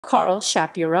Karl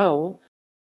Shapiro.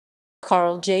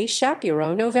 Karl Jay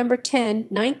Shapiro, November 10,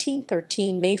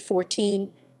 1913, May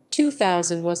 14,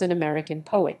 2000, was an American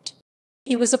poet.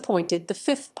 He was appointed the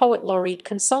fifth Poet Laureate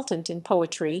Consultant in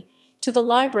Poetry to the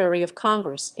Library of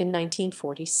Congress in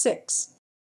 1946.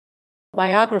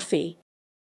 Biography.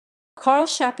 Karl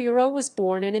Shapiro was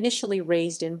born and initially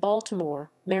raised in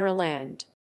Baltimore, Maryland.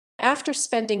 After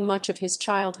spending much of his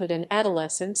childhood and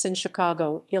adolescence in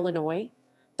Chicago, Illinois,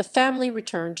 the family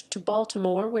returned to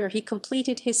Baltimore, where he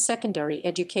completed his secondary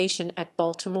education at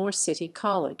Baltimore City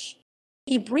College.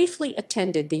 He briefly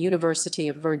attended the University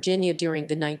of Virginia during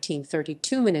the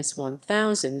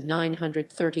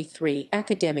 1932–1933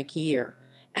 academic year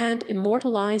and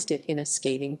immortalized it in a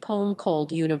scathing poem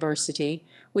called University,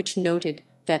 which noted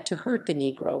that to hurt the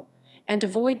Negro and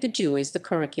avoid the Jew is the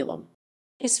curriculum.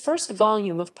 His first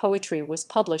volume of poetry was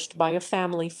published by a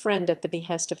family friend at the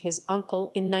behest of his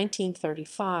uncle in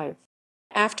 1935.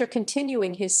 After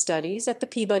continuing his studies at the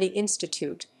Peabody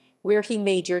Institute, where he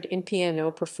majored in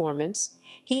piano performance,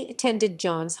 he attended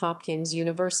Johns Hopkins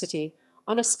University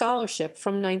on a scholarship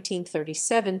from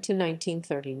 1937 to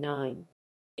 1939.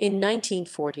 In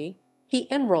 1940, he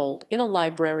enrolled in a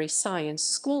library science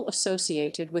school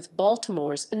associated with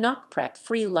Baltimore's Enoch Pratt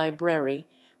Free Library,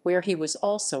 where he was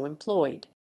also employed.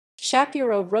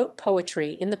 Shapiro wrote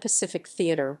poetry in the Pacific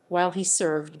Theater while he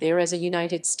served there as a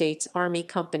United States Army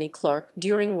company clerk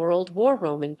during World War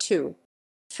II.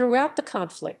 Throughout the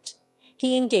conflict,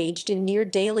 he engaged in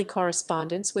near-daily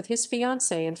correspondence with his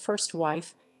fiancée and first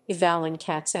wife, Evelyn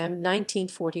Katz M.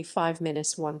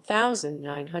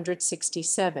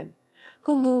 1945–1967,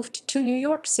 who moved to New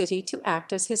York City to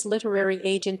act as his literary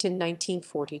agent in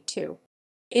 1942.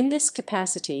 In this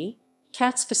capacity,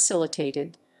 Katz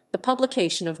facilitated the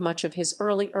publication of much of his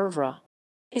early oeuvre.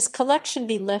 His collection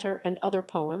Be Letter and Other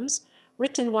Poems,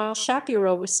 written while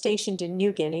Shapiro was stationed in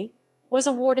New Guinea, was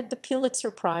awarded the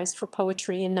Pulitzer Prize for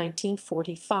Poetry in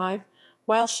 1945,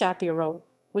 while Shapiro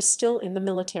was still in the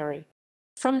military.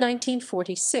 From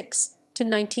 1946 to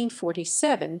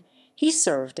 1947, he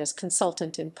served as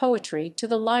consultant in poetry to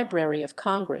the Library of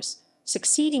Congress,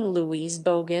 succeeding Louise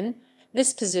Bogan.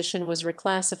 This position was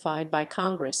reclassified by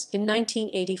Congress in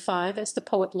 1985 as the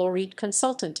Poet Laureate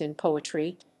Consultant in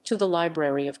Poetry to the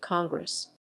Library of Congress.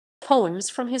 Poems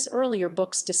from his earlier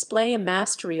books display a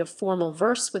mastery of formal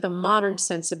verse with a modern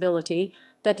sensibility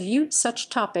that viewed such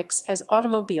topics as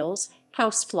automobiles,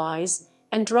 houseflies,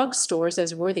 and drugstores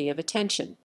as worthy of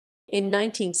attention. In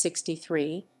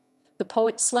 1963, the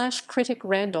poet/critic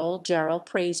Randall Jarrell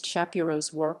praised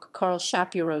Shapiro's work. Karl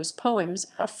Shapiro's poems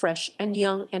are fresh and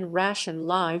young and rash and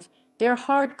live. Their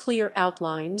hard, clear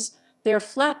outlines, their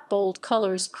flat, bold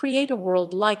colors create a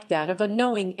world like that of a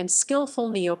knowing and skillful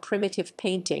neo-primitive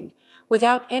painting,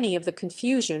 without any of the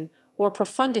confusion or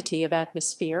profundity of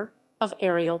atmosphere, of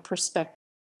aerial perspective.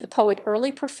 The poet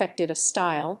early perfected a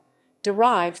style,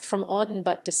 derived from Auden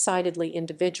but decidedly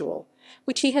individual,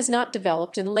 which he has not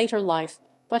developed in later life,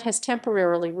 but has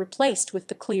temporarily replaced with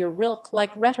the clear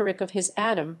Rilke-like rhetoric of his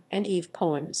Adam and Eve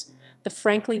poems, the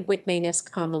frankly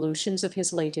Whitmanesque convolutions of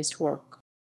his latest work.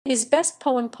 His best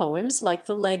poems like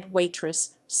The Leg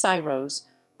Waitress, Cyrose,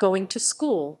 Going to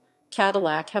School,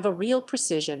 Cadillac have a real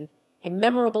precision, a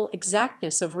memorable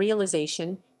exactness of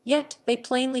realization, yet they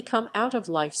plainly come out of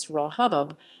life's raw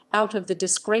hubbub, out of the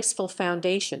disgraceful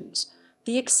foundations,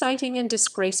 the exciting and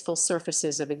disgraceful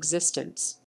surfaces of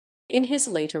existence. In his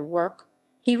later work,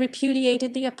 he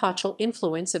repudiated the epochal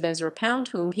influence of Ezra Pound,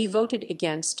 whom he voted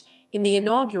against in the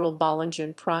inaugural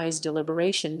Bollingen Prize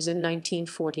deliberations in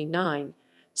 1949,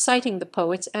 citing the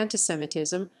poet's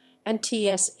antisemitism and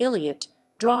T.S. Eliot,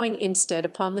 drawing instead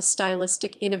upon the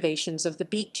stylistic innovations of the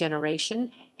Beat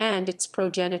generation and its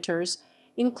progenitors,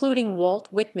 including Walt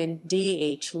Whitman,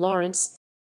 D.H. Lawrence.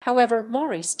 However,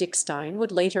 Maurice Dickstein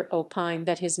would later opine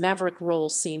that his maverick role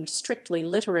seemed strictly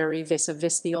literary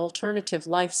vis-a-vis the alternative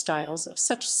lifestyles of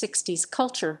such 60s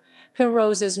culture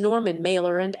heroes as Norman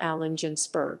Mailer and Allen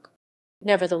Ginsberg.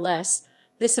 Nevertheless,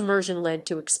 this immersion led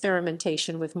to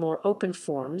experimentation with more open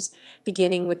forms,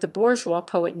 beginning with The Bourgeois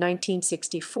Poet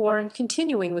 1964 and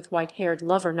continuing with White-Haired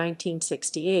Lover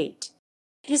 1968.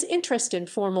 His interest in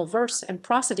formal verse and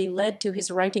prosody led to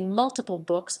his writing multiple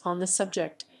books on the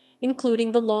subject,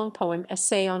 including the long poem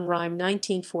Essay on Rhyme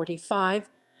 1945,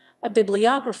 a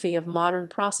bibliography of modern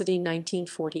prosody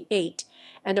 1948,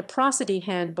 and a prosody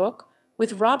handbook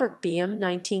with Robert Beam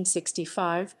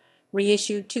 1965,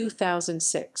 reissued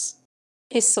 2006.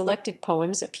 His selected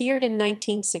poems appeared in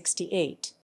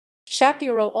 1968.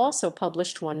 Shapiro also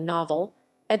published one novel,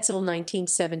 Edsel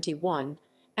 1971,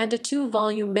 and a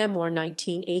two-volume memoir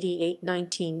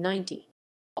 1988–1990.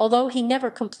 Although he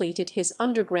never completed his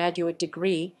undergraduate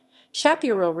degree,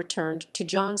 Shapiro returned to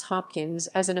Johns Hopkins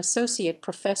as an associate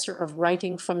professor of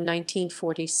writing from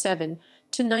 1947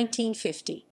 to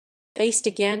 1950. Based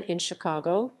again in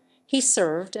Chicago, he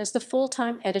served as the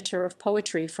full-time editor of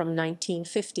poetry from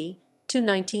 1950 to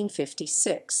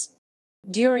 1956.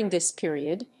 During this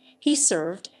period, he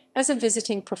served as a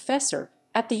visiting professor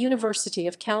at the University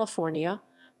of California,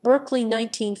 Berkeley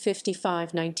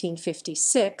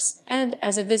 1955-1956, and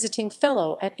as a visiting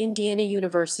fellow at Indiana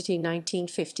University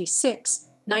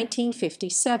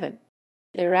 1956-1957.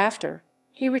 Thereafter,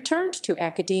 he returned to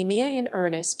academia in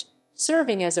earnest,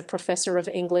 serving as a professor of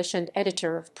English and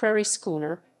editor of Prairie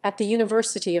Schooner at the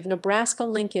University of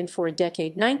Nebraska-Lincoln for a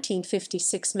decade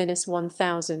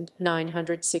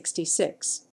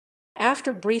 1956–1966.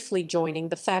 After briefly joining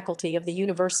the faculty of the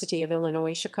University of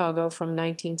Illinois Chicago from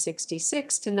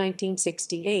 1966 to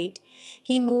 1968,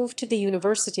 he moved to the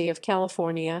University of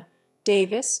California,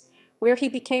 Davis, where he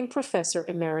became professor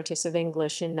emeritus of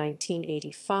English in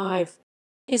 1985.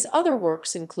 His other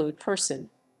works include Person,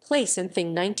 Place and Thing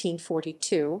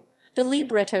 1942, the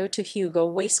libretto to Hugo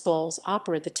Weisgall's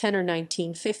opera The Tenor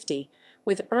 1950,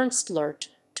 with Ernst Lert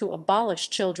to Abolish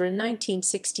Children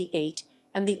 1968,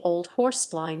 and The Old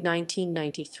Horsefly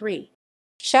 1993.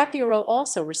 Shapiro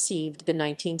also received the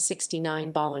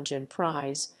 1969 Bollingen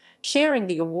Prize, sharing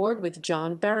the award with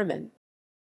John Berryman.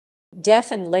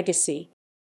 Death and legacy.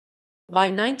 By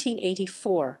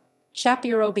 1984,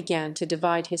 Shapiro began to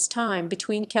divide his time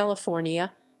between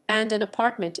California and an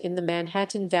apartment in the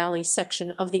Manhattan Valley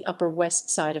section of the Upper West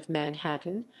Side of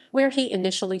Manhattan, where he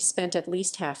initially spent at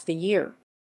least half the year.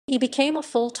 He became a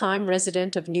full-time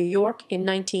resident of New York in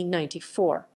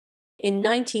 1994. In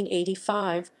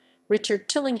 1985, Richard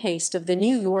Tillinghast of the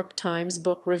New York Times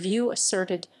Book Review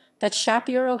asserted that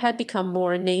Shapiro had become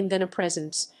more a name than a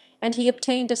presence, and he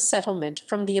obtained a settlement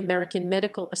from the American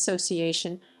Medical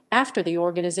Association after the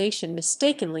organization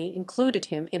mistakenly included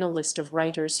him in a list of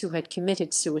writers who had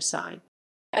committed suicide.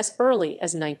 As early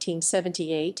as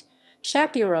 1978,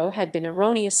 Shapiro had been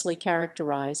erroneously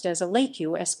characterized as a late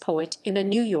U.S. poet in a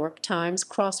New York Times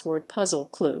crossword puzzle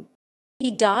clue. He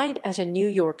died at a New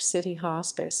York City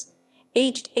hospice,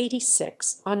 aged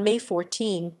 86, on May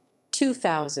 14,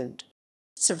 2000.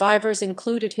 Survivors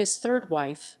included his third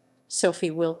wife, Sophie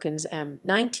Wilkins M.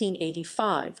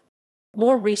 1985.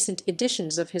 More recent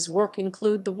editions of his work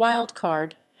include The Wild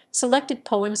Card, Selected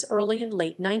Poems Early and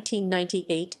Late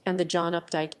 1998, and the John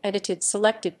Updike edited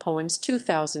Selected Poems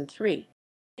 2003.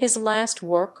 His last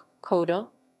work, Coda,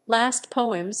 Last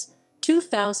Poems,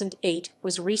 2008,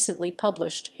 was recently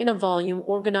published in a volume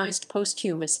organized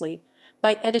posthumously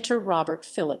by editor Robert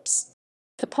Phillips.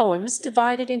 The poems,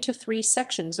 divided into 3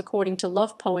 sections according to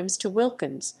Love Poems to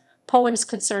Wilkins, Poems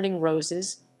Concerning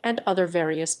Roses, and other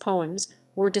various poems,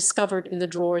 were discovered in the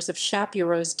drawers of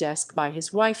Shapiro's desk by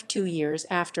his wife 2 years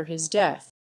after his death.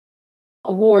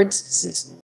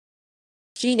 Awards: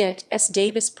 Jeanette S.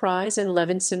 Davis Prize and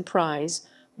Levinson Prize,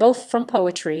 both from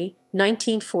Poetry,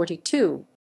 1942.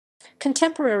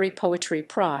 Contemporary Poetry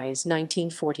Prize,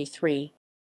 1943.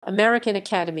 American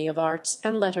Academy of Arts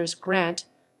and Letters Grant,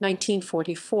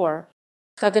 1944.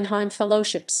 Guggenheim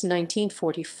Fellowships,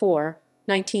 1944,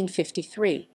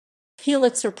 1953.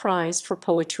 Pulitzer Prize for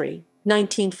Poetry,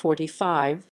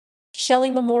 1945.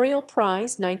 Shelley Memorial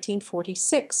Prize,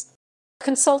 1946.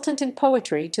 Consultant in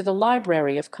Poetry to the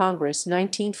Library of Congress,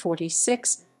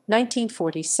 1946,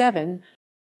 1947.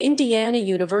 Indiana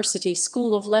University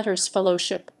School of Letters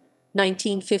Fellowship,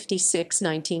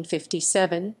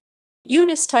 1956–1957.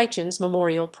 Eunice Teichens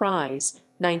Memorial Prize,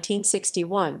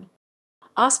 1961.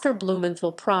 Oscar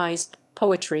Blumenthal Prize,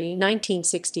 Poetry,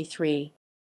 1963.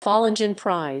 Bollingen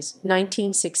Prize,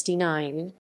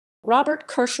 1969. Robert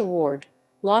Kirsch Award,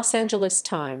 Los Angeles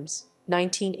Times,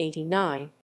 1989.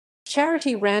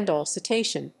 Charity Randall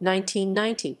Citation,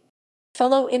 1990.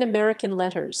 Fellow in American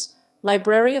Letters,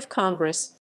 Library of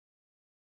Congress,